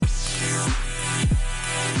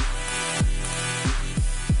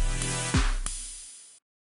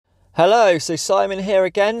Hello, so Simon here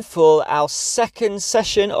again for our second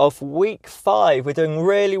session of week 5. We're doing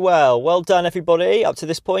really well. Well done, everybody. Up to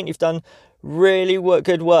this point, you've done really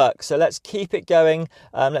good work. So let's keep it going.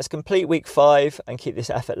 Let's complete week 5 and keep this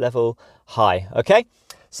effort level high. Okay,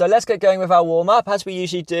 so let's get going with our warm up. As we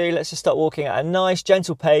usually do, let's just start walking at a nice,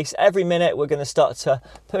 gentle pace. Every minute, we're going to start to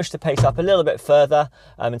push the pace up a little bit further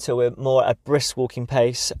until we're more at a brisk walking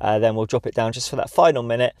pace. Then we'll drop it down just for that final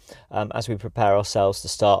minute as we prepare ourselves to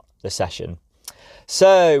start the session.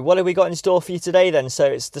 So what have we got in store for you today then? So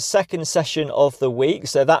it's the second session of the week,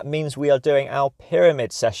 so that means we are doing our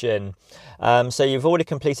pyramid session. So you've already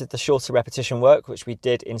completed the shorter repetition work, which we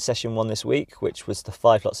did in session 1 this week, which was the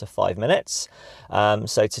 5 lots of 5 minutes.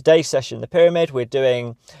 So today's session, the pyramid, we're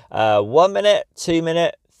doing 1 minute, 2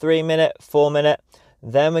 minute, 3 minute, 4 minute.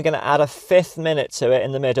 Then we're going to add a 5th minute to it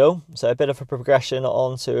in the middle, so a bit of a progression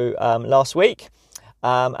on to last week.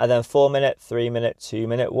 And then 4 minute, 3 minute, 2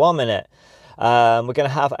 minute, 1 minute. We're going to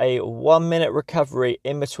have a 1 minute recovery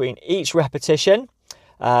in between each repetition.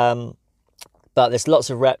 But there's lots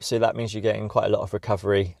of reps, so that means you're getting quite a lot of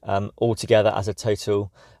recovery altogether as a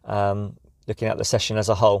total, looking at the session as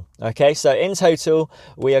a whole. Okay, so in total,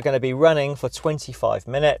 we are going to be running for 25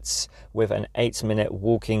 minutes with an 8-minute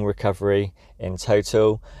walking recovery in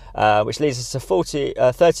total, which leads us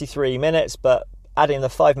to 33 minutes, but adding the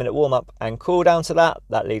 5-minute warm-up and cool down to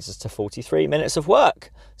that leads us to 43 minutes of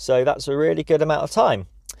work. So that's a really good amount of time.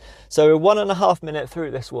 So we're 1.5 minutes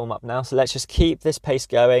through this warm-up now. So let's just keep this pace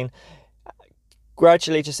going.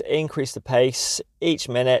 Gradually just increase the pace each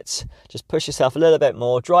minute. Just push yourself a little bit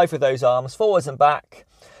more. Drive with those arms forwards and back.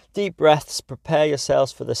 Deep breaths. Prepare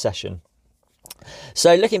yourselves for the session.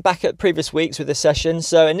 So looking back at previous weeks with this session,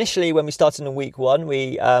 so initially when we started in week 1,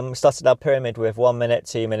 we started our pyramid with 1 minute,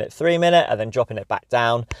 2 minute, 3 minute, and then dropping it back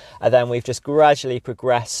down. And then we've just gradually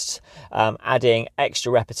progressed, adding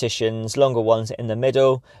extra repetitions, longer ones in the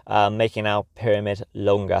middle, making our pyramid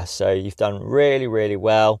longer. So you've done really, really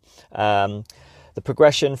well. The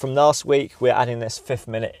progression from last week, we're adding this 5th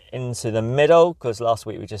minute into the middle, because last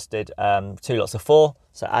week we just did 2 lots of 4,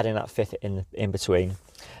 so adding that 5th in between.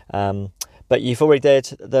 But you've already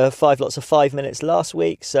did the 5 lots of 5 minutes last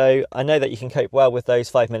week, so I know that you can cope well with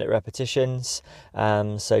those 5-minute repetitions.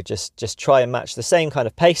 So just try and match the same kind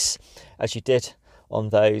of pace as you did on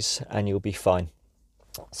those, and you'll be fine.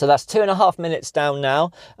 So that's 2.5 minutes down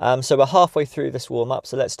now. So we're halfway through this warm-up,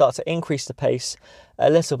 so let's start to increase the pace a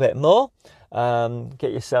little bit more.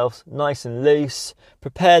 Get yourself nice and loose,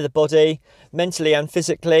 prepare the body mentally and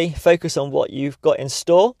physically, focus on what you've got in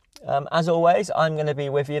store. As always, I'm going to be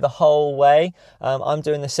with you the whole way. I'm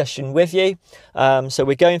doing the session with you. So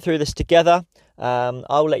we're going through this together.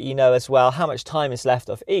 I'll let you know as well how much time is left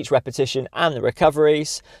of each repetition and the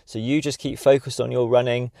recoveries. So you just keep focused on your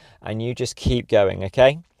running and you just keep going,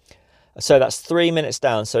 okay? So that's 3 minutes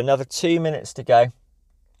down. So another 2 minutes to go.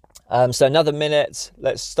 So another minute.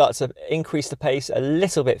 Let's start to increase the pace a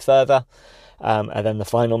little bit further. And then the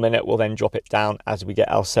final minute, we'll then drop it down as we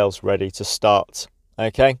get ourselves ready to start.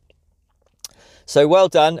 Okay? So well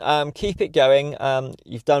done. Keep it going.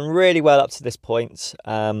 You've done really well up to this point.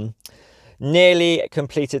 Nearly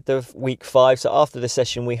completed the week 5. So after the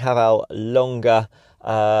session, we have our longer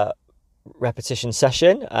repetition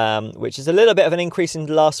session, which is a little bit of an increase in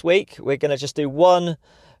last week. We're going to just do 1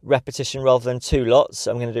 repetition rather than 2 lots.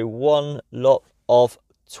 I'm going to do 1 lot of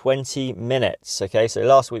 20 minutes. Okay, so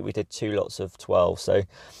last week we did 2 lots of 12. So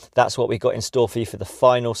that's what we got in store for you for the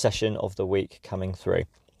final session of the week coming through.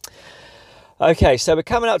 Okay, so we're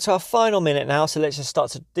coming up to our final minute now, so let's just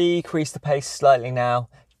start to decrease the pace slightly now,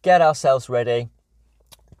 get ourselves ready.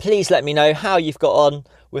 Please let me know how you've got on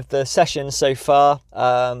with the session so far.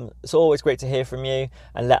 It's always great to hear from you,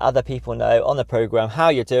 and let other people know on the program how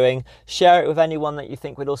you're doing. Share it with anyone that you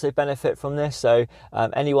think would also benefit from this. So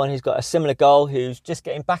anyone who's got a similar goal, who's just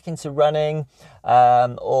getting back into running,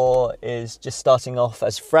 or is just starting off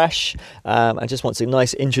as fresh and just wants a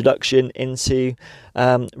nice introduction into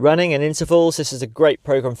running and intervals, this is a great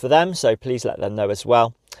program for them, so please let them know as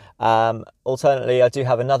well. Alternately, I do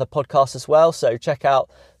have another podcast as well, so check out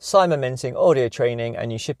Simon Minting Audio Training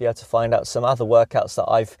and you should be able to find out some other workouts that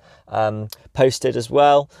I've posted as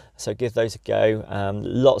well, so give those a go.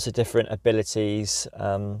 Lots of different abilities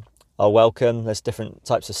are welcome. There's different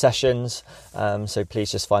types of sessions, so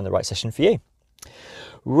please just find the right session for you.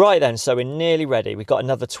 Right then, so we're nearly ready. We've got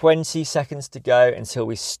another 20 seconds to go until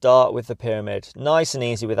we start with the pyramid. Nice and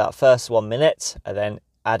easy with that first 1 minute, and then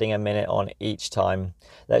adding a minute on each time.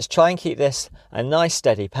 Let's try and keep this a nice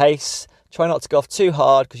steady pace. Try not to go off too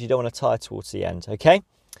hard because you don't want to tire towards the end, okay?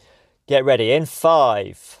 Get ready in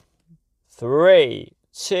 5, 3,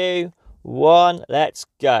 2, 1, let's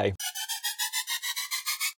go.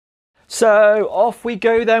 So off we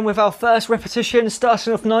go then with our first repetition,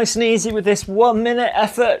 starting off nice and easy with this 1 minute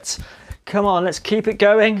effort. Come on, let's keep it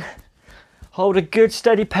going. Hold a good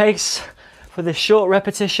steady pace for this short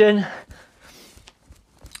repetition.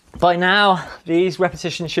 By now, these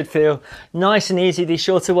repetitions should feel nice and easy, these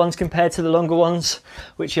shorter ones compared to the longer ones,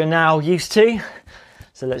 which you're now used to.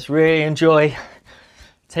 So let's really enjoy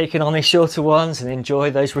taking on these shorter ones and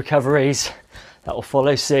enjoy those recoveries that will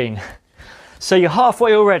follow soon. So you're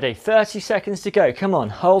halfway already, 30 seconds to go. Come on,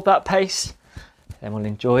 hold that pace. Then we'll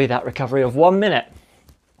enjoy that recovery of 1 minute.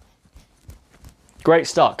 Great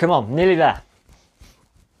start, come on, nearly there.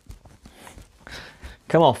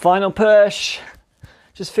 Come on, final push.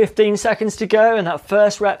 Just 15 seconds to go and that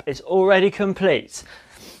first rep is already complete.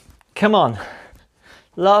 Come on,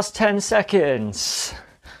 last 10 seconds.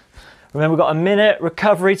 Remember, we've got a minute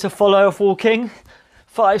recovery to follow of walking.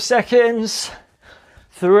 5 seconds,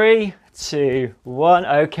 3, 2, 1.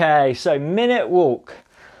 Okay, so minute walk.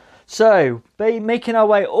 So making our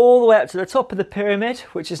way all the way up to the top of the pyramid,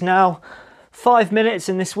 which is now 5 minutes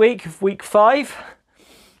in this week of week 5.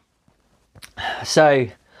 So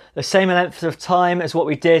the same length of time as what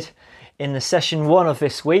we did in the session 1 of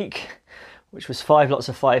this week, which was 5 lots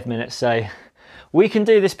of 5 minutes. So we can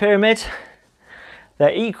do this pyramid.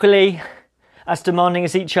 They're equally as demanding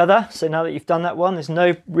as each other. So now that you've done that one, there's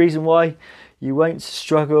no reason why you won't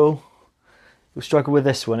struggle. You'll struggle with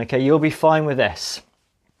this one, okay? You'll be fine with this.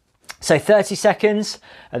 So 30 seconds,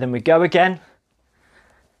 and then we go again.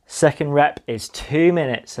 Second rep is 2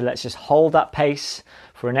 minutes. So let's just hold that pace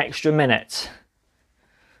for an extra minute.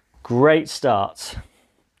 Great start.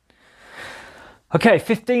 Okay,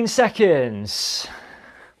 15 seconds.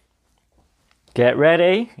 Get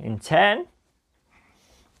ready in 10.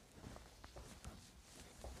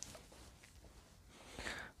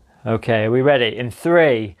 Okay, are we ready? In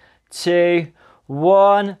 3, 2,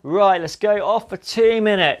 1. Right, let's go off for 2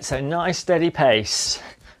 minutes. So nice steady pace.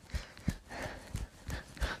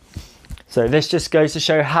 So this just goes to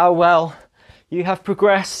show how well you have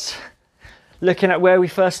progressed. Looking at where we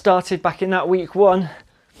first started back in that week 1.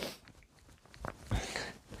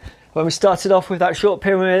 When we started off with that short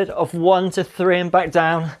pyramid of 1 to 3 and back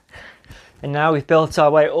down. And now we've built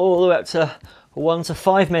our way all the way up to 1 to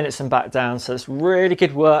 5 minutes and back down. So it's really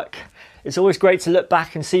good work. It's always great to look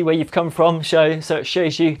back and see where you've come from, so it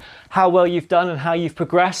shows you how well you've done and how you've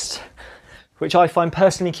progressed, which I find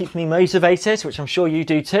personally keeps me motivated, which I'm sure you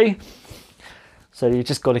do too. So you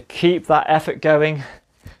just got to keep that effort going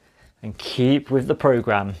and keep with the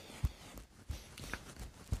program.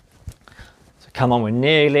 So come on, we're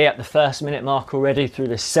nearly at the first minute mark already through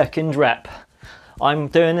the second rep. I'm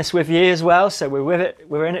doing this with you as well, so we're with it,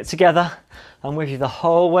 we're in it together. I'm with you the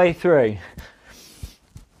whole way through.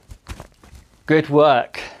 Good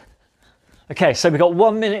work. Okay, so we've got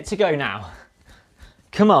 1 minute to go now.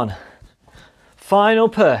 Come on. Final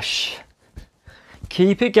push.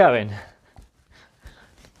 Keep it going.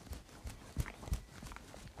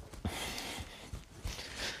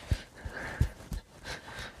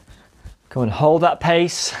 Come on, hold that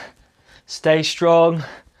pace. Stay strong.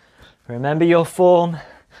 Remember your form.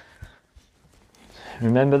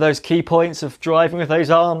 Remember those key points of driving with those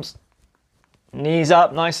arms. Knees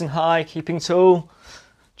up nice and high, keeping tall.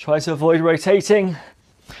 Try to avoid rotating.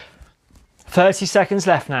 30 seconds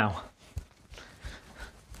left now.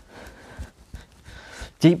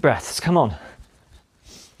 Deep breaths, come on.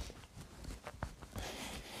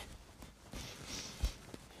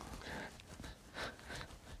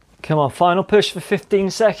 Come on, final push for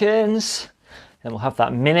 15 seconds. Then we'll have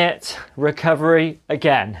that minute recovery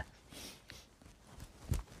again.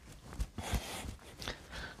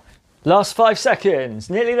 Last 5 seconds,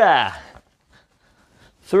 nearly there.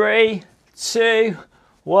 3, 2,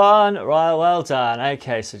 1. Right, well done.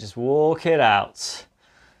 Okay, so just walk it out.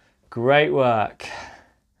 Great work.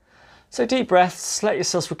 So deep breaths, let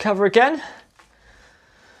yourselves recover again.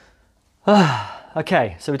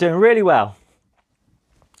 Okay, so we're doing really well.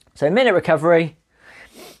 So minute recovery.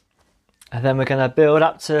 And then we're going to build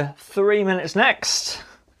up to 3 minutes next.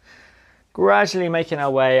 Gradually making our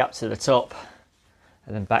way up to the top.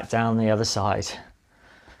 And then back down the other side.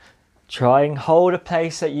 Try and hold a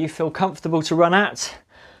pace that you feel comfortable to run at.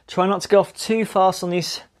 Try not to go off too fast on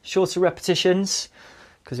these shorter repetitions,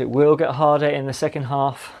 because it will get harder in the second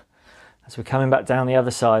half as we're coming back down the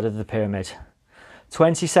other side of the pyramid.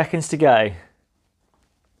 20 seconds to go.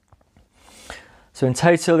 So in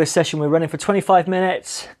total this session we're running for 25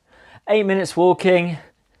 minutes, 8 minutes walking,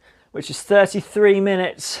 which is 33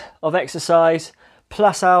 minutes of exercise,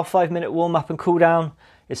 plus our 5-minute warm-up and cool down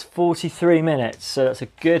is 43 minutes. So that's a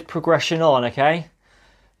good progression on, okay?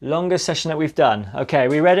 Longest session that we've done. Okay,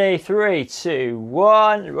 we ready? 3, 2,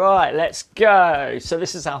 1. Right, let's go. So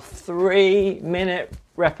this is our 3-minute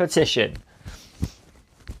repetition.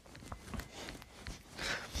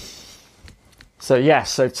 So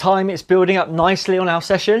yes, so time is building up nicely on our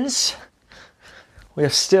sessions. We are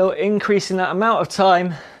still increasing that amount of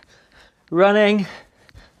time running.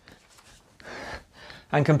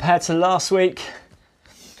 And compared to last week,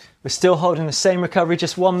 we're still holding the same recovery,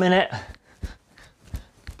 just 1 minute.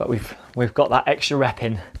 But we've got that extra rep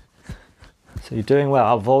in. So you're doing well.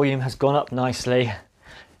 Our volume has gone up nicely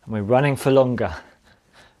and we're running for longer.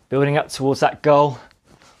 Building up towards that goal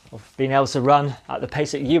of being able to run at the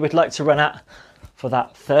pace that you would like to run at for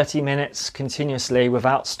that 30 minutes continuously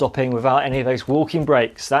without stopping, without any of those walking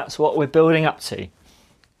breaks. That's what we're building up to.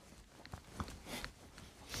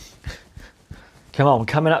 Come on,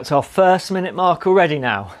 coming up to our first minute mark already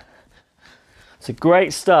now. It's a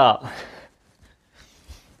great start.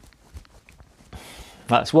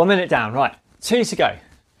 That's 1 minute down, right, 2 to go.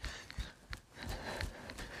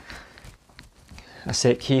 That's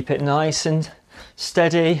it, keep it nice and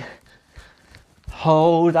steady.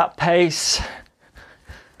 Hold that pace.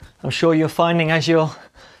 I'm sure you're finding as you're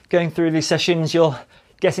going through these sessions, you're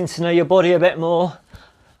getting to know your body a bit more,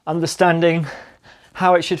 understanding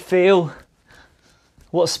how it should feel,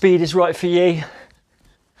 what speed is right for you.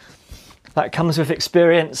 That comes with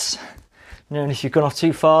experience, knowing if you've gone off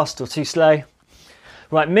too fast or too slow.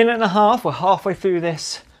 Right, 1.5 minutes, we're halfway through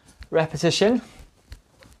this repetition.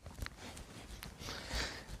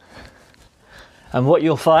 And what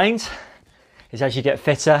you'll find is as you get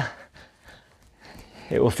fitter,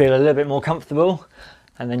 it will feel a little bit more comfortable.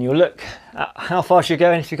 And then you'll look at how fast you're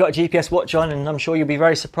going if you've got a GPS watch on, and I'm sure you'll be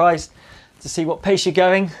very surprised to see what pace you're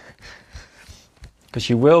going, because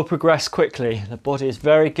you will progress quickly. The body is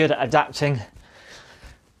very good at adapting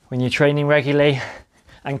when you're training regularly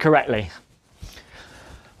and correctly.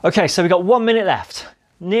 Okay, so we've got 1 minute left,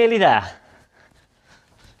 nearly there.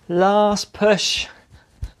 Last push,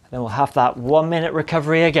 then we'll have that 1 minute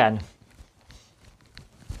recovery again.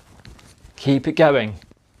 Keep it going.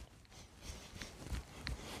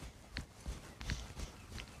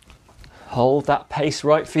 Hold that pace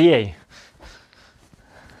right for you.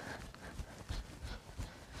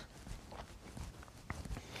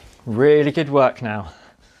 Really good work now.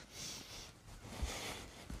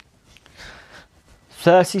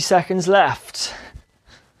 30 seconds left.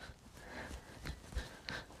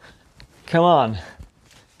 Come on.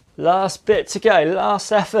 Last bit to go,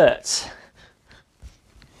 last effort.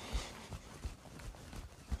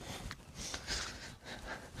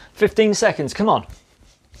 "15 seconds, come on.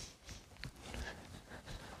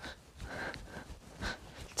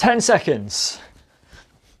 10 seconds.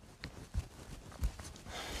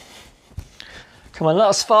 Come on,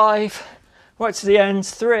 last 5. Right to the end.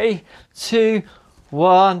 3, 2,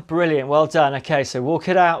 1. Brilliant, well done. Okay, so walk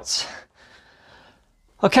it out.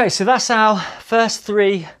 Okay, so that's our first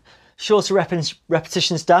 3 shorter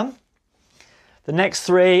repetitions done. The next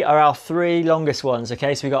 3 are our 3 longest ones.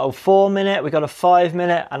 Okay, so we've got a 4 minute, we've got a 5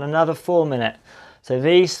 minute and another 4 minute. So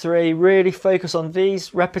these 3, really focus on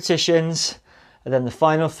these repetitions, and then the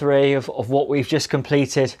final 3 of what we've just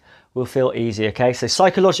completed will feel easy. Okay, so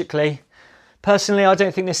psychologically, personally, I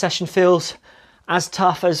don't think this session feels as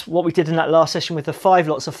tough as what we did in that last session with the 5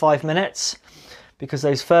 lots of 5 minutes, because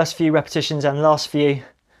those first few repetitions and last few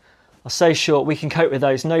are so short, we can cope with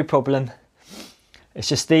those, no problem. It's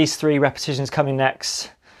just these 3 repetitions coming next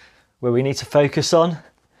where we need to focus on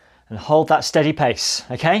and hold that steady pace,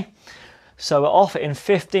 okay? So we're off in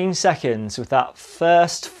 15 seconds with that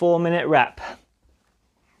first 4 minute rep.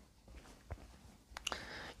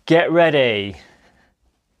 Get ready.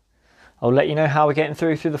 I'll let you know how we're getting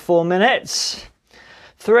through the 4 minutes.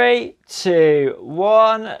 3, 2,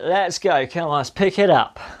 1, let's go. Come on, let's pick it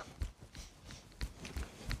up.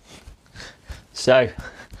 So,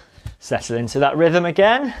 settle into that rhythm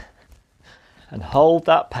again and hold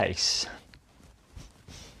that pace.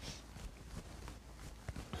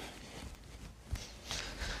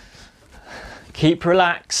 Keep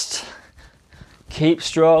relaxed, keep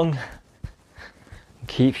strong,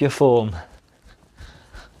 keep your form.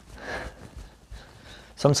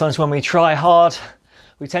 Sometimes when we try hard,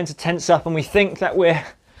 we tend to tense up and we think that we're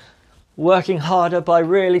working harder by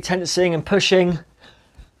really tensing and pushing.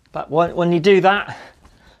 But when you do that,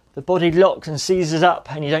 the body locks and seizes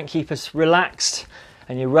up and you don't keep as relaxed,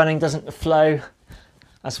 and your running doesn't flow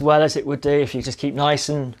as well as it would do if you just keep nice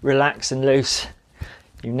and relaxed and loose.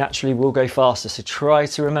 You naturally will go faster. So try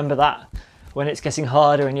to remember that when it's getting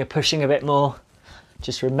harder and you're pushing a bit more.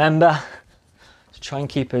 Just remember to try and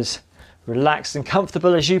keep as relaxed and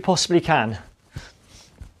comfortable as you possibly can.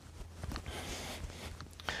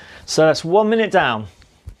 So that's 1 minute down.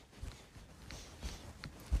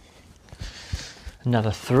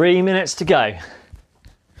 Another 3 minutes to go.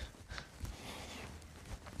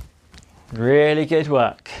 Really good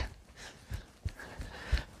work.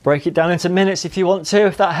 Break it down into minutes if you want to,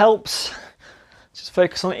 if that helps. Just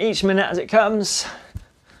focus on each minute as it comes.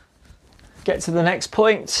 Get to the next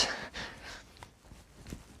point.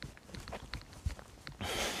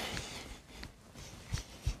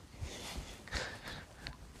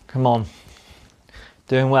 Come on.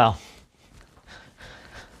 Doing well.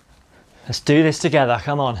 Let's do this together,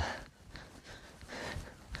 come on.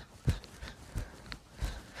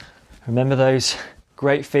 Remember those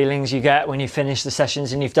great feelings you get when you finish the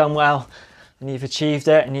sessions and you've done well and you've achieved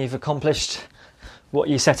it and you've accomplished what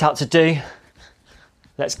you set out to do.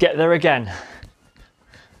 Let's get there again.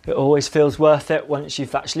 It always feels worth it once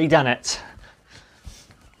you've actually done it.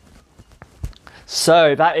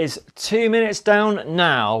 So that is 2 minutes down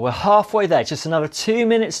now. We're halfway there, just another 2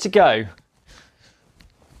 minutes to go.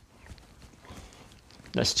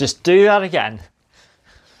 Let's just do that again.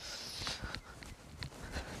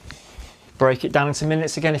 Break it down into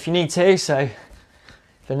minutes again if you need to. So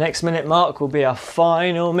the next minute mark will be our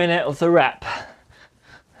final minute of the rep.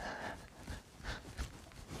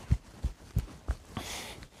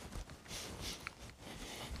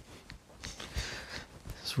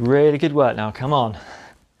 It's really good work now, come on.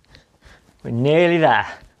 We're nearly there.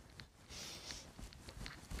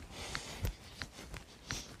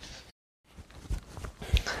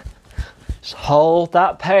 Just hold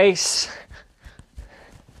that pace.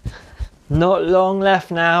 Not long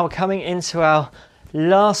left now. We're coming into our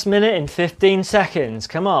last minute in 15 seconds.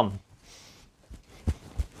 Come on.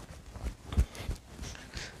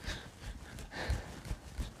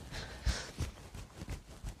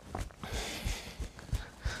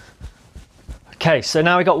 Okay, so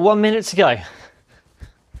now we've got 1 minute to go.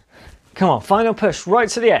 Come on, final push right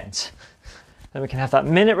to the end. Then we can have that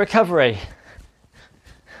minute recovery.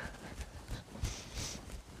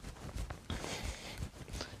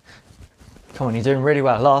 Come on, you're doing really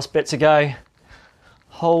well. Last bit to go.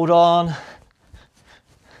 Hold on.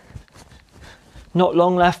 Not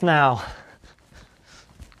long left now.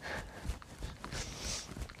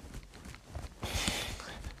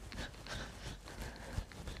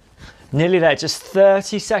 Nearly there, just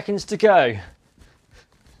 30 seconds to go.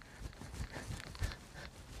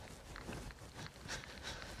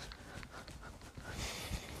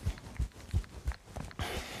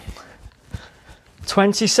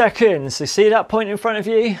 "20 seconds, so see that point in front of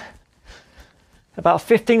you? About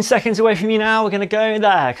 15 seconds away from you now, we're going to go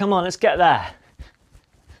there. Come on, let's get there.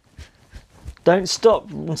 Don't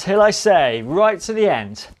stop until I say, right to the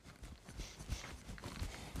end.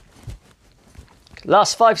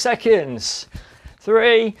 Last 5 seconds.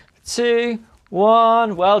 3, 2,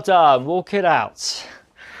 1. Well done. Walk it out.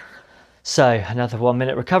 So another 1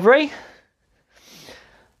 minute recovery.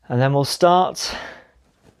 And then we'll start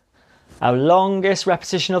our longest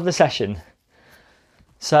repetition of the session.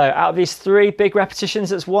 So out of these 3 big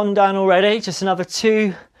repetitions, that's 1 done already. Just another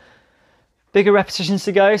 2 bigger repetitions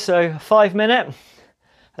to go. So 5 minute.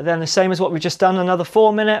 And then the same as what we've just done, another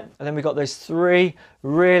 4 minute. And then we've got those 3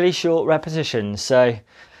 really short repetitions. So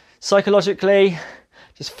psychologically,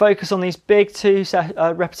 just focus on these big 2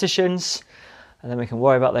 repetitions. And then we can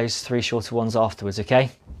worry about those 3 shorter ones afterwards, okay?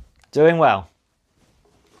 Doing well.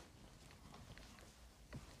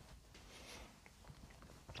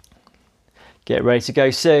 Get ready to go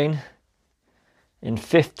soon. In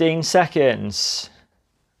 15 seconds.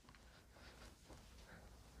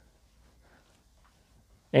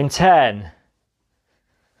 In 10.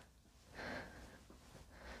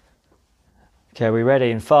 Okay, are we ready?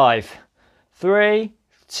 In 5, 3,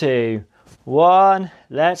 2, 1.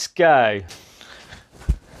 Let's go.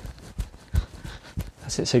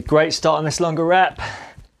 That's it. So great start on this longer rep.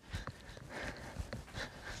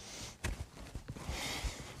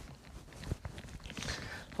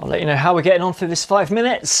 I'll let you know how we're getting on through this 5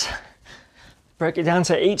 minutes. Break it down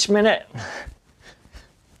to each minute.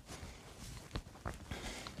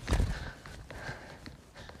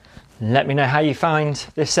 Let me know how you find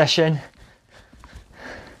this session.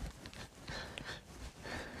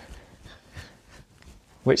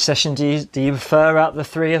 Which session do you prefer out of the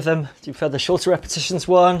 3 of them? Do you prefer the shorter repetitions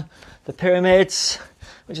one, the pyramids,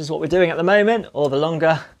 which is what we're doing at the moment, or the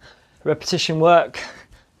longer repetition work?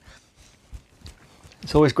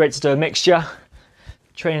 It's always great to do a mixture,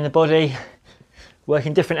 training the body,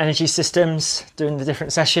 working different energy systems, doing the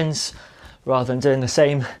different sessions, rather than doing the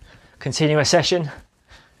same continuous session.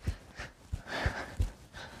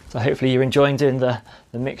 So hopefully you're enjoying doing the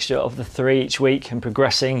mixture of the 3 each week and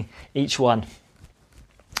progressing each one.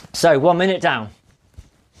 So 1 minute down,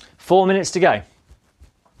 4 minutes to go.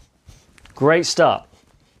 Great start.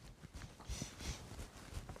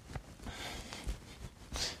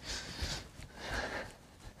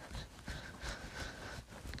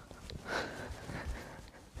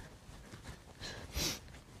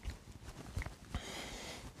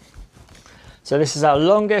 So this is our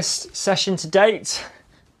longest session to date.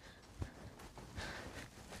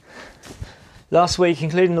 Last week,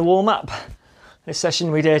 including the warm-up, this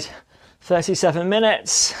session we did 37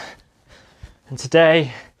 minutes. And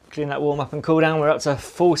today, including that warm-up and cool-down, we're up to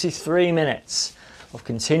 43 minutes of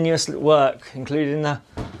continuous work, including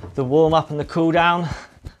the warm-up and the cool-down.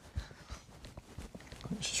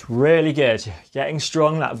 Which is really good. Getting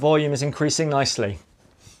strong, that volume is increasing nicely.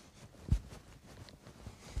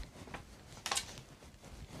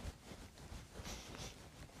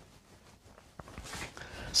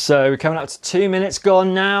 So we're coming up to 2 minutes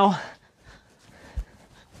gone now.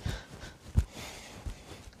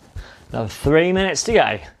 Another 3 minutes to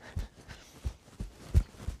go.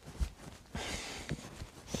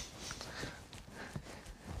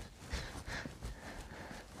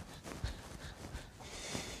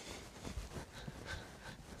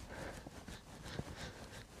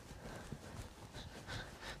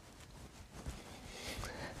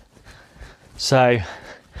 So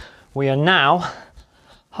we are now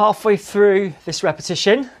halfway through this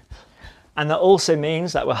repetition, and that also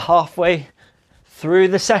means that we're halfway through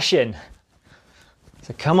the session.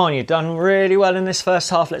 So come on, you've done really well in this first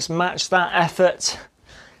half. Let's match that effort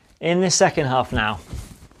in the second half now.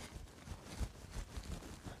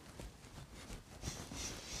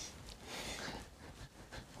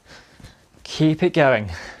 Keep it going.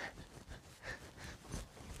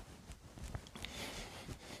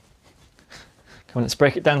 Come on, let's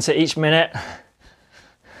break it down to each minute.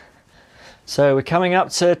 So we're coming up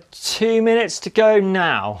to 2 minutes to go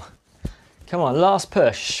now. Come on, last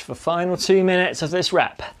push for final 2 minutes of this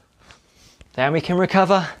rep. Then we can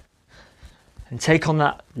recover and take on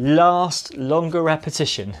that last longer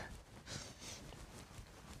repetition.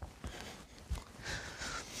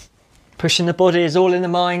 Pushing the body is all in the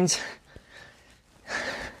mind.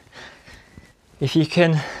 If you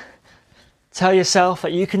can tell yourself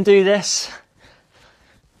that you can do this,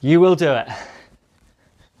 you will do it.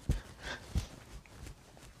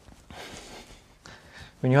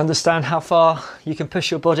 When you understand how far you can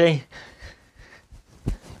push your body,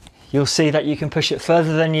 you'll see that you can push it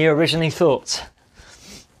further than you originally thought.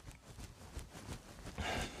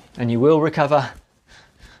 And you will recover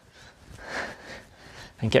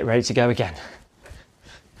and get ready to go again.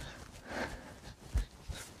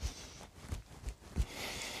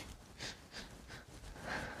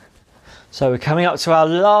 So we're coming up to our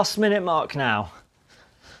last minute mark now.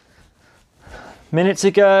 Minute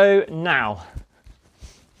to go now.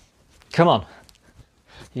 Come on.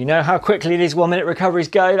 You know how quickly these 1 minute recoveries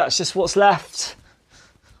go. That's just what's left.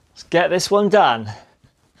 Let's get this one done.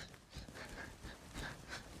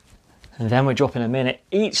 And then we're dropping a minute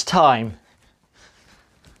each time.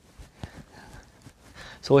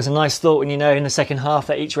 It's always a nice thought when you know in the second half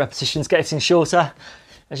that each repetition's getting shorter.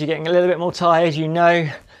 As you're getting a little bit more tired, you know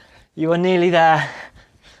you are nearly there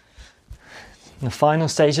in the final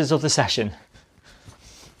stages of the session.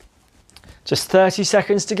 Just 30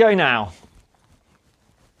 seconds to go now.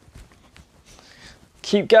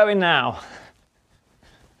 Keep going now.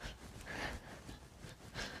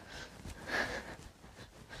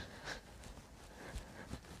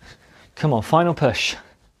 Come on, final push.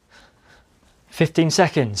 15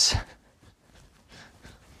 seconds.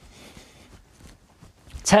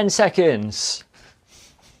 10 seconds.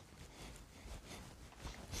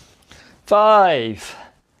 5,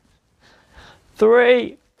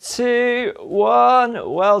 3, 2,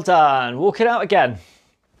 1. Well done. Walk it out again.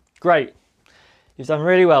 Great. You've done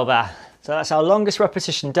really well there. So that's our longest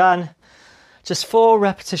repetition done. Just 4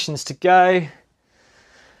 repetitions to go.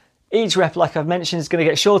 Each rep, like I've mentioned, is going to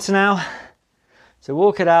get shorter now. So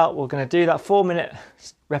walk it out. We're going to do that 4 minute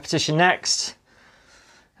repetition next.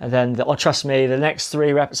 And then, trust me, the next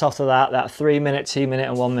 3 reps after that, that 3 minute, 2 minute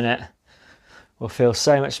and 1 minute will feel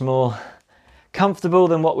so much more comfortable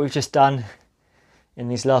than what we've just done in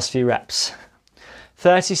these last few reps.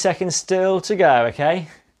 30 seconds still to go, okay?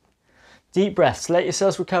 Deep breaths. Let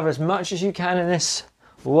yourselves recover as much as you can in this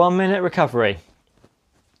 1 minute recovery.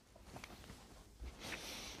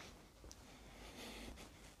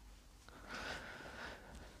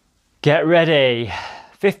 Get ready.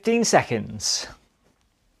 15 seconds.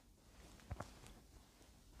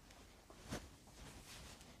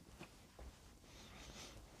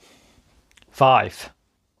 5,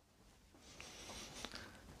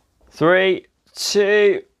 3,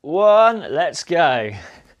 2, 1, let's go.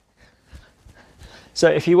 So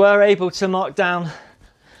if you were able to mark down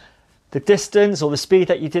the distance or the speed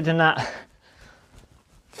that you did in that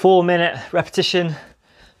 4-minute repetition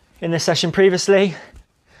in this session previously,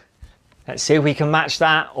 let's see if we can match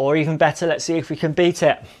that, or even better, let's see if we can beat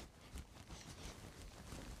it.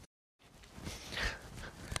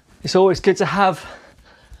 It's always good to have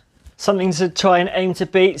something to try and aim to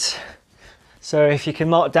beat. So if you can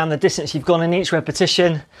mark down the distance you've gone in each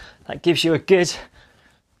repetition, that gives you a good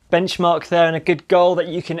benchmark there and a good goal that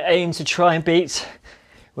you can aim to try and beat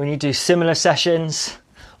when you do similar sessions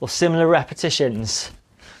or similar repetitions.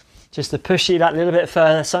 Just to push you that little bit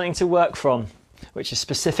further, something to work from, which is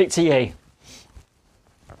specific to you.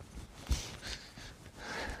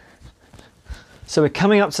 So we're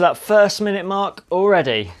coming up to that first minute mark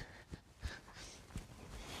already.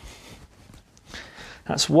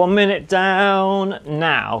 That's 1 minute down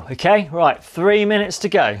now, okay? Right, 3 minutes to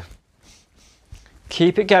go.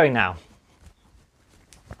 Keep it going now.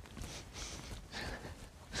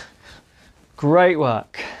 Great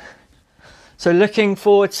work. So looking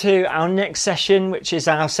forward to our next session, which is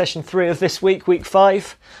our session 3 of this week, week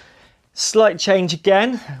 5. Slight change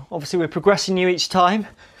again. Obviously we're progressing you each time.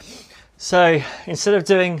 So instead of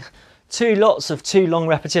doing 2 lots of 2 long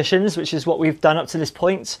repetitions, which is what we've done up to this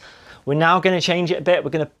point, we're now going to change it a bit. We're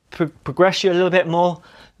going to progress you a little bit more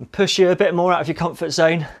and push you a bit more out of your comfort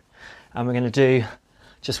zone. And we're going to do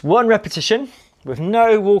just 1 repetition with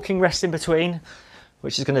no walking rest in between,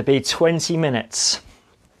 which is going to be 20 minutes.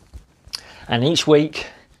 And each week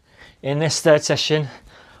in this 3rd session,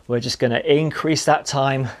 we're just going to increase that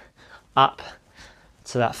time up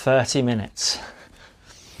to that 30 minutes.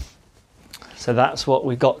 So that's what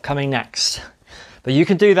we've got coming next. But you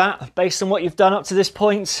can do that based on what you've done up to this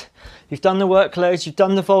point. You've done the workloads, you've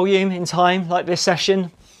done the volume in time, like this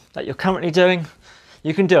session that you're currently doing.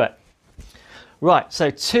 You can do it. Right, so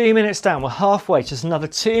 2 minutes down, we're halfway, just another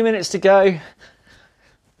 2 minutes to go.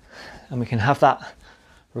 And we can have that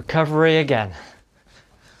recovery again.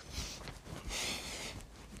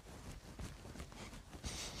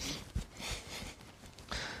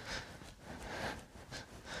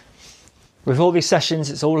 With all these sessions,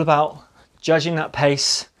 it's all about judging that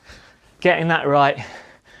pace, getting that right,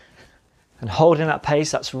 and holding that pace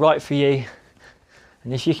that's right for you.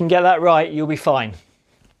 And if you can get that right, you'll be fine.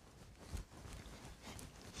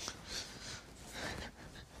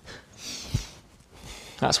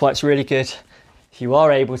 That's why it's really good if you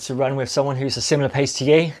are able to run with someone who's a similar pace to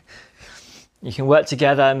you. You can work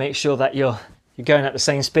together and make sure that you're going at the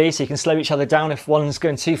same speed, so you can slow each other down if one's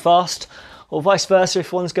going too fast, or vice versa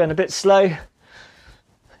if one's going a bit slow.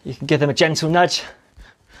 You can give them a gentle nudge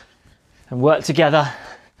and work together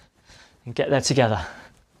and get there together.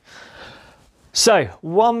 So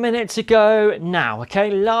 1 minute to go now,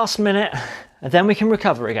 okay? Last minute, and then we can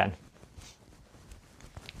recover again.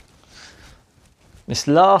 This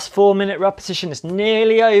last 4-minute repetition is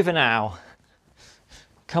nearly over now.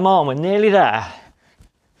 Come on, we're nearly there.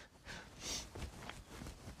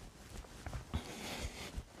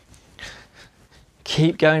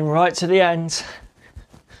 Keep going right to the end.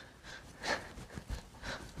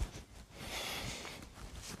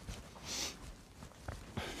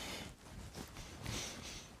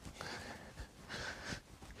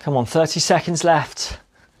 Come on, 30 seconds left.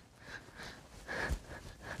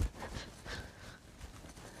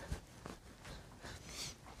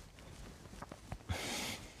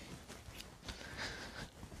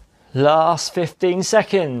 Last 15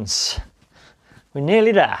 seconds. We're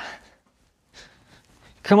nearly there.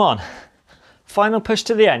 Come on. Final push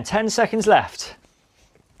to the end. 10 seconds left.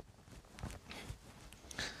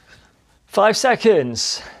 5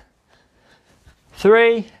 seconds.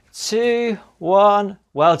 3, 2, 1.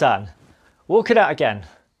 Well done. Walk it out again.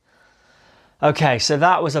 Okay, so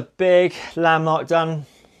that was a big landmark done,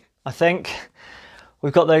 I think.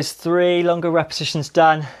 We've got those 3 longer repetitions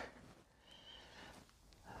done.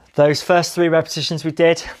 Those first 3 repetitions we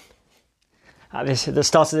did at the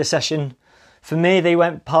start of this session, for me, they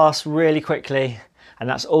went past really quickly, and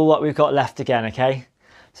that's all what we've got left again, okay?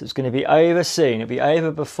 So it's going to be over soon. It'll be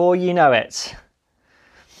over before you know it.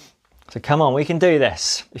 So come on, we can do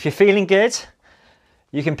this. If you're feeling good,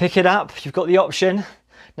 you can pick it up. You've got the option.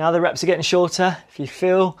 Now the reps are getting shorter. If you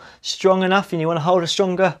feel strong enough and you want to hold a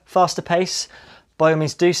stronger, faster pace, by all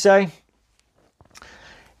means do so.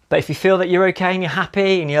 But if you feel that you're okay and you're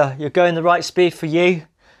happy and you're going the right speed for you,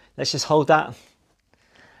 let's just hold that.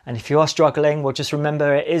 And if you are struggling, well, just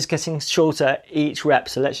remember it is getting shorter each rep.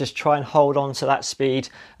 So let's just try and hold on to that speed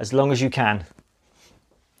as long as you can.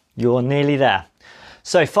 You're nearly there.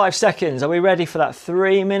 So 5 seconds. Are we ready for that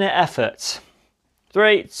 3-minute effort?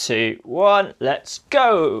 3, 2, 1, let's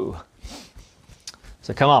go.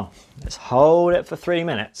 So come on, let's hold it for 3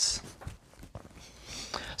 minutes.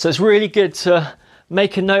 So it's really good to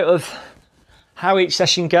make a note of how each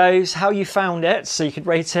session goes, how you found it. So you could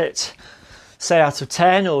rate it, say out of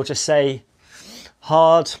 10, or just say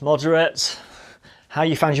hard, moderate, how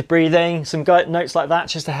you found your breathing, some notes like that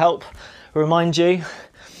just to help remind you.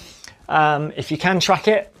 If you can track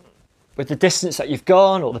it with the distance that you've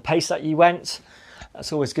gone or the pace that you went,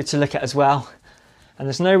 that's always good to look at as well. And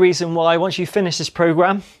there's no reason why, once you finish this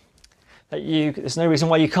program, there's no reason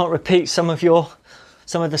why you can't repeat some of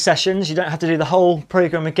the sessions. You don't have to do the whole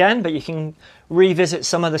program again, but you can revisit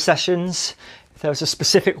some of the sessions. If there was a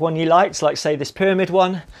specific one you liked, like say this pyramid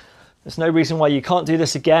one, there's no reason why you can't do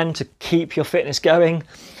this again to keep your fitness going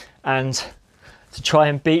and to try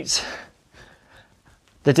and beat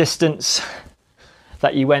the distance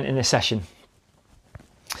that you went in this session.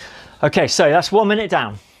 Okay, so that's 1 minute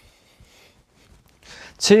down.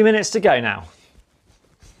 2 minutes to go now.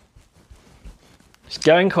 It's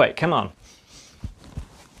going quick, come on.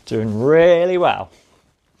 Doing really well.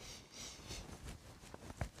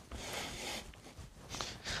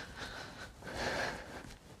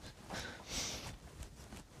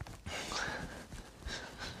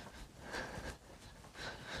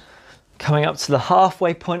 Coming up to the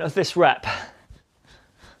halfway point of this rep.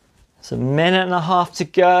 It's 1.5 minutes to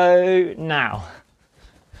go now.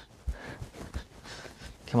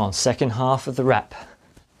 Come on, second half of the rep.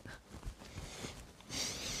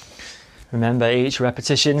 Remember, each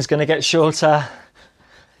repetition is going to get shorter.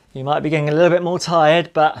 You might be getting a little bit more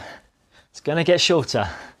tired, but it's going to get shorter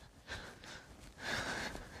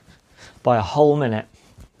by a whole minute.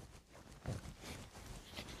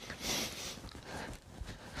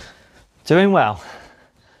 Doing well.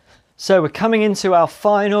 So we're coming into our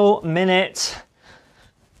final minute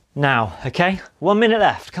now, okay? 1 minute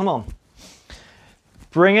left, come on.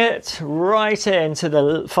 Bring it right into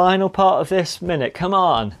the final part of this minute, come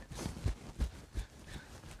on.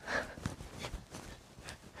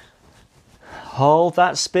 Hold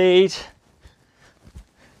that speed.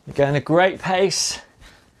 You're going at a great pace.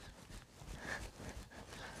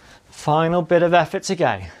 Final bit of effort to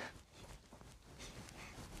go.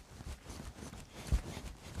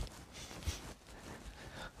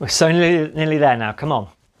 We're so nearly there now, come on.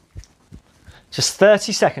 Just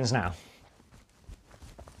 30 seconds now.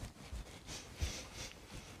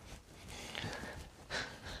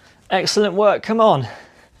 Excellent work, come on.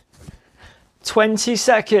 20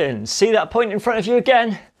 seconds. See that point in front of you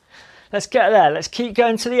again? Let's get there. Let's keep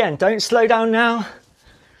going to the end. Don't slow down now.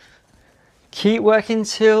 Keep working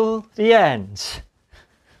till the end.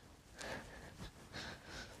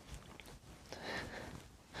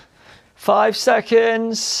 Five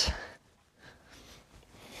seconds.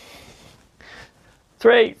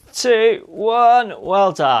 3, 2, 1.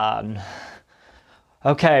 Well done.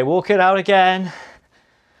 Okay, walk it out again.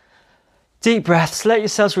 Deep breaths. Let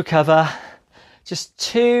yourselves recover. Just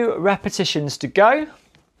 2 repetitions to go.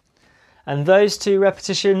 And those 2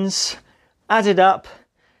 repetitions added up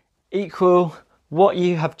equal what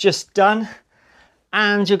you have just done.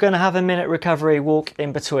 And you're going to have a minute recovery walk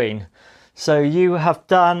in between. So you have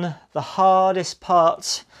done the hardest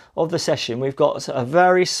part of the session. We've got a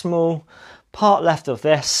very small part left of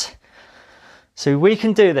this. So we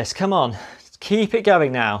can do this. Come on, keep it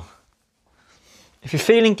going now. If you're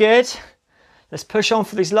feeling good, let's push on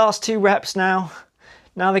for these last 2 reps now.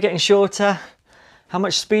 Now they're getting shorter. How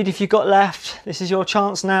much speed have you got left? This is your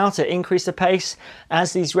chance now to increase the pace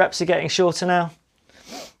as these reps are getting shorter now.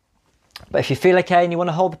 But if you feel okay and you want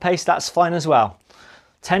to hold the pace, that's fine as well.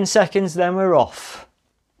 10 seconds, then we're off.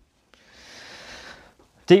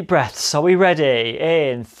 Deep breaths. Are we ready?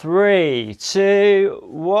 In 3, 2,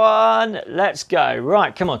 1. Let's go.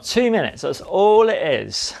 Right, come on, 2 minutes. That's all it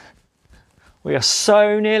is. We are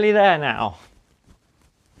so nearly there now.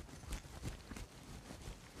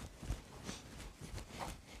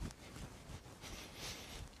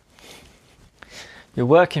 You're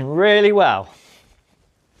working really well.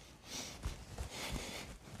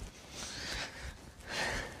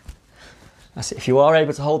 That's it. If you are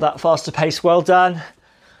able to hold that faster pace, well done.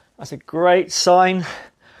 That's a great sign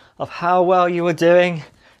of how well you are doing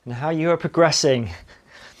and how you are progressing.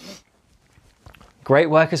 Great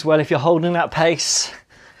work as well if you're holding that pace.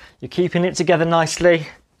 You're keeping it together nicely.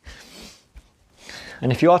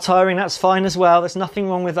 And if you are tiring, that's fine as well. There's nothing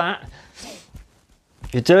wrong with that.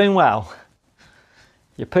 You're doing well.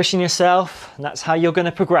 You're pushing yourself, and that's how you're going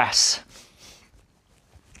to progress.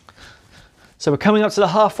 So we're coming up to the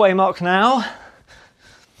halfway mark now.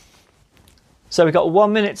 So we've got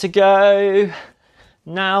 1 minute to go.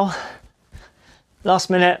 Now,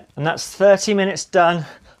 Last minute, and that's 30 minutes done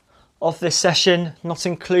of this session, not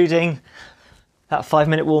including that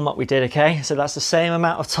 5-minute warm-up we did, okay? So that's the same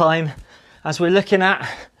amount of time as we're looking at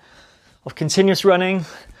of continuous running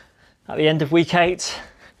at the end of week 8.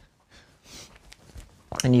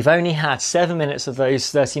 And you've only had 7 minutes of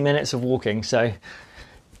those 30 minutes of walking, so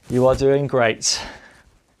you are doing great.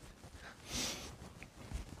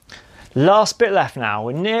 Last bit left now,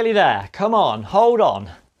 we're nearly there. Come on, hold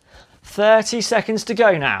on. 30 seconds to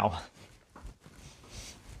go now.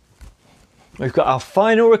 We've got our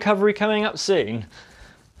final recovery coming up soon,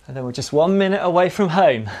 and then we're just 1 minute away from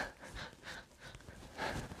home.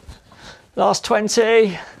 Last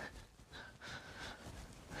 20.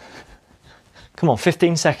 Come on,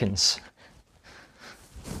 15 seconds.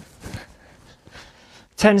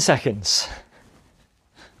 10 seconds.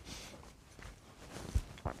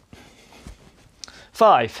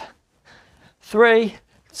 5, 3,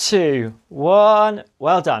 2, 1.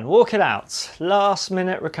 Well done. Walk it out. Last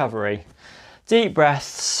minute recovery. Deep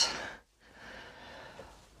breaths.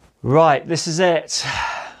 Right, this is it.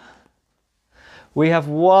 We have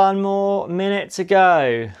 1 more minute to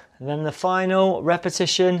go. And then the final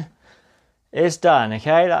repetition is done,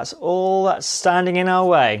 okay? That's all that's standing in our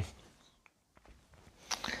way.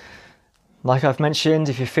 Like I've mentioned,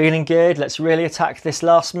 if you're feeling good, let's really attack this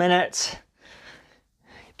last minute.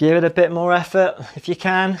 Give it a bit more effort if you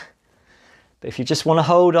can. But if you just want to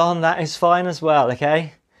hold on, that is fine as well,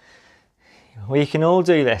 okay? We can all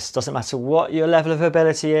do this. Doesn't matter what your level of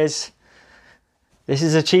ability is. This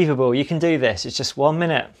is achievable. You can do this. It's just 1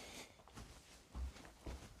 minute.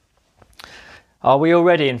 Are we all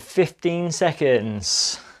ready in 15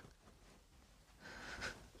 seconds?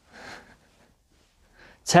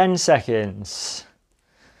 10 seconds.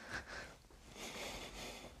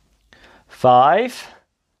 5,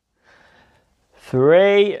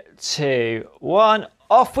 3, 2, 1.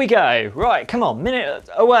 Off we go. Right, come on, minute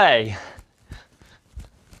away.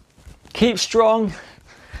 Keep strong.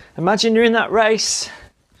 Imagine you're in that race.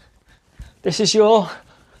 This is your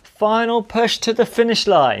final push to the finish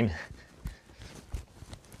line.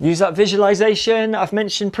 Use that visualization I've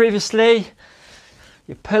mentioned previously.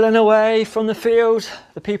 You're pulling away from the field,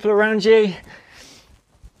 the people around you.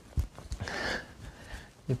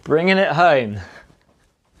 You're bringing it home.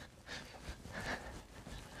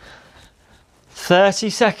 30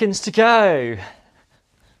 seconds to go.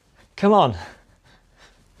 Come on.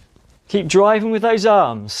 Keep driving with those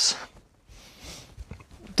arms.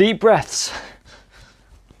 Deep breaths.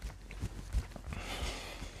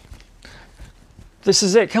 This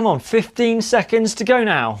is it, come on, 15 seconds to go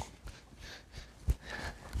now.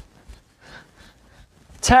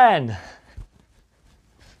 10.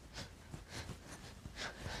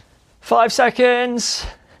 5 seconds.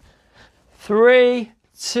 3,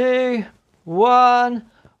 2,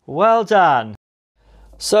 1. Well done.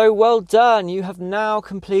 So well done, you have now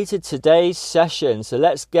completed today's session. So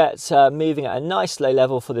let's get moving at a nice low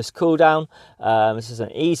level for this cool down. This is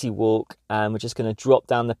an easy walk and we're just going to drop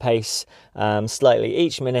down the pace slightly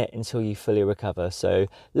each minute until you fully recover. So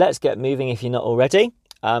let's get moving if you're not already.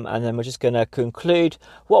 And then we're just going to conclude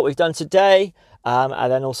what we've done today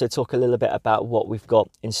and then also talk a little bit about what we've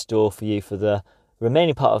got in store for you for the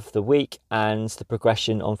remaining part of the week and the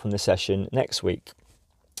progression on from the session next week.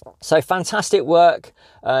 So fantastic work.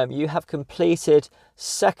 You have completed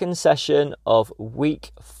second session of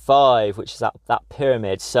week 5, which is that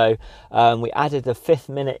pyramid. So we added the 5th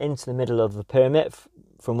minute into the middle of the pyramid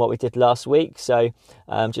from what we did last week. So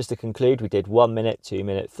just to conclude, we did 1 minute, 2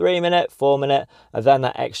 minute, 3 minute, 4 minute, and then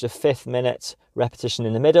that extra 5th minute repetition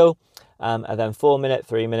in the middle. And then 4 minute,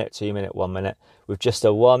 3 minute, 2 minute, 1 minute with just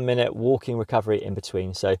a 1 minute walking recovery in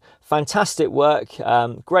between. So fantastic work.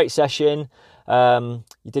 Great session. You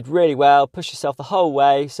did really well, push yourself the whole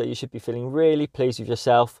way, so you should be feeling really pleased with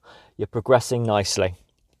yourself. You're progressing nicely.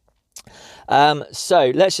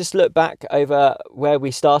 So let's just look back over where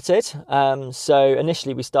we started. So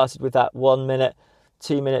initially we started with that 1 minute,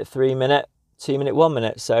 2 minute, 3 minute, 2 minute, 1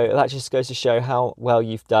 minute. So that just goes to show how well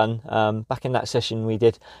you've done. Back in that session we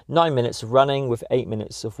did 9 minutes of running with 8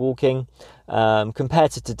 minutes of walking,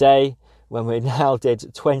 compared to today when we now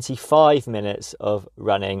did 25 minutes of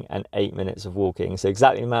running and 8 minutes of walking. So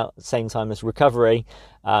exactly the same time as recovery,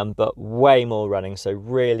 but way more running. So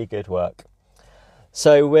really good work.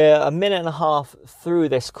 So we're a minute and a half through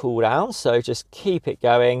this cool down. So just keep it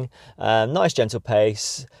going. Nice gentle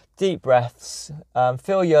pace, deep breaths,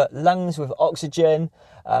 fill your lungs with oxygen,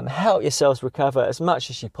 help yourselves recover as much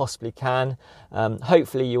as you possibly can.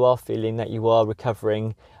 Hopefully you are feeling that you are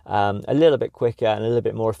recovering a little bit quicker and a little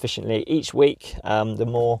bit more efficiently each week. The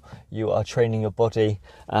more you are training your body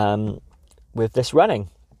with this running.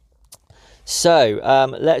 So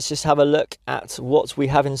let's just have a look at what we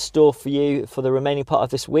have in store for you for the remaining part of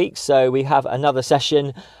this week. So we have another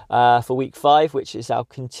session for week 5, which is our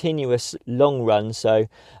continuous long run. So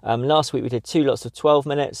last week we did 2 lots of 12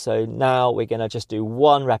 minutes. So now we're going to just do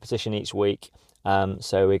 1 repetition each week.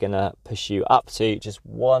 So we're going to push you up to just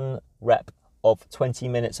 1 rep of 20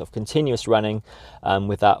 minutes of continuous running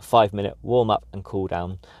with that 5-minute warm up and cool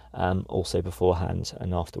down also beforehand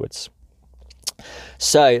and afterwards.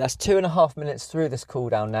 So that's 2.5 minutes through this cool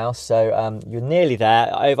down now. So you're nearly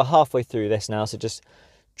there, over halfway through this now. So just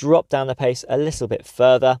drop down the pace a little bit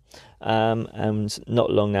further and not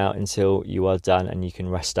long now until you are done and you can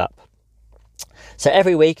rest up. So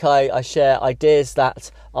every week I share ideas that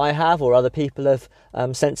I have or other people have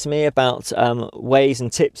sent to me about ways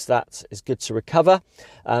and tips that is good to recover.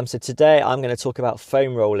 So today I'm going to talk about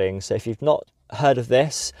foam rolling. So if you've not heard of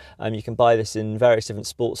this, you can buy this in various different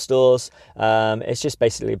sports stores. It's just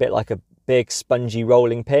basically a bit like a big spongy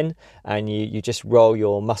rolling pin, and you just roll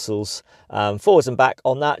your muscles forwards and back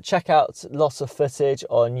on that. Check out lots of footage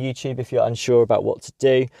on YouTube if you're unsure about what to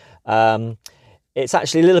do. It's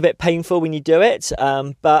actually a little bit painful when you do it,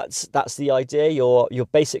 but that's the idea. You're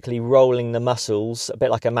basically rolling the muscles, a bit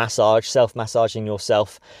like a massage, self-massaging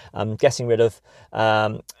yourself, getting rid of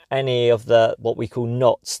any of the what we call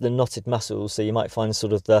knots, the knotted muscles. So you might find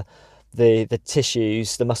sort of the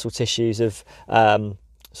tissues, the muscle tissues of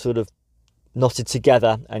sort of knotted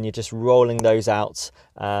together, and you're just rolling those out,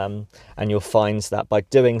 and you'll find that by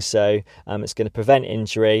doing so, it's going to prevent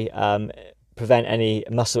injury, prevent any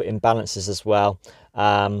muscle imbalances as well,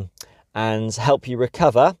 and help you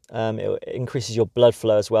recover. It increases your blood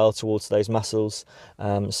flow as well towards those muscles,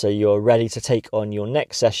 so you're ready to take on your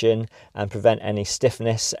next session and prevent any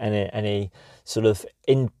stiffness and any sort of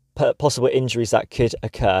possible injuries that could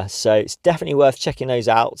occur. So it's definitely worth checking those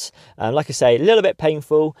out. Like I say, a little bit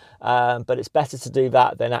painful, but it's better to do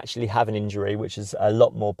that than actually have an injury, which is a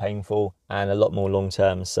lot more painful and a lot more long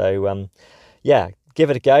term. So yeah, give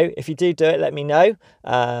it a go. If you do it, let me know,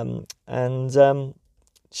 and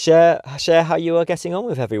share how you are getting on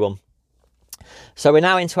with everyone. So we're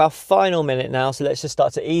now into our final minute now, so let's just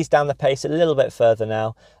start to ease down the pace a little bit further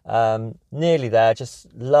now. Nearly there, just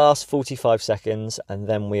last 45 seconds and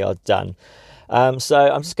then we are done. So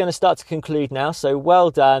I'm just going to start to conclude now. So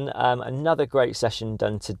well done, another great session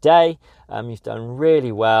done today. You've done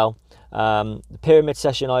really well. The pyramid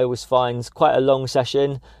session I always find is quite a long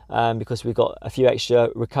session because we've got a few extra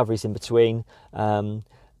recoveries in between,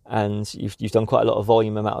 and you've done quite a lot of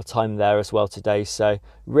volume amount of time there as well today. So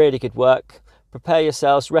really good work. Prepare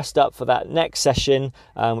yourselves, rest up for that next session,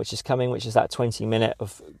 which is coming, which is that 20 minute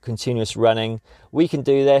of continuous running. We can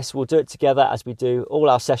do this. We'll do it together as we do all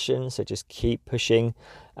our sessions. So just keep pushing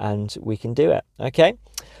and we can do it. Okay.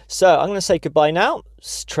 So I'm going to say goodbye now.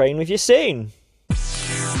 Train with you soon.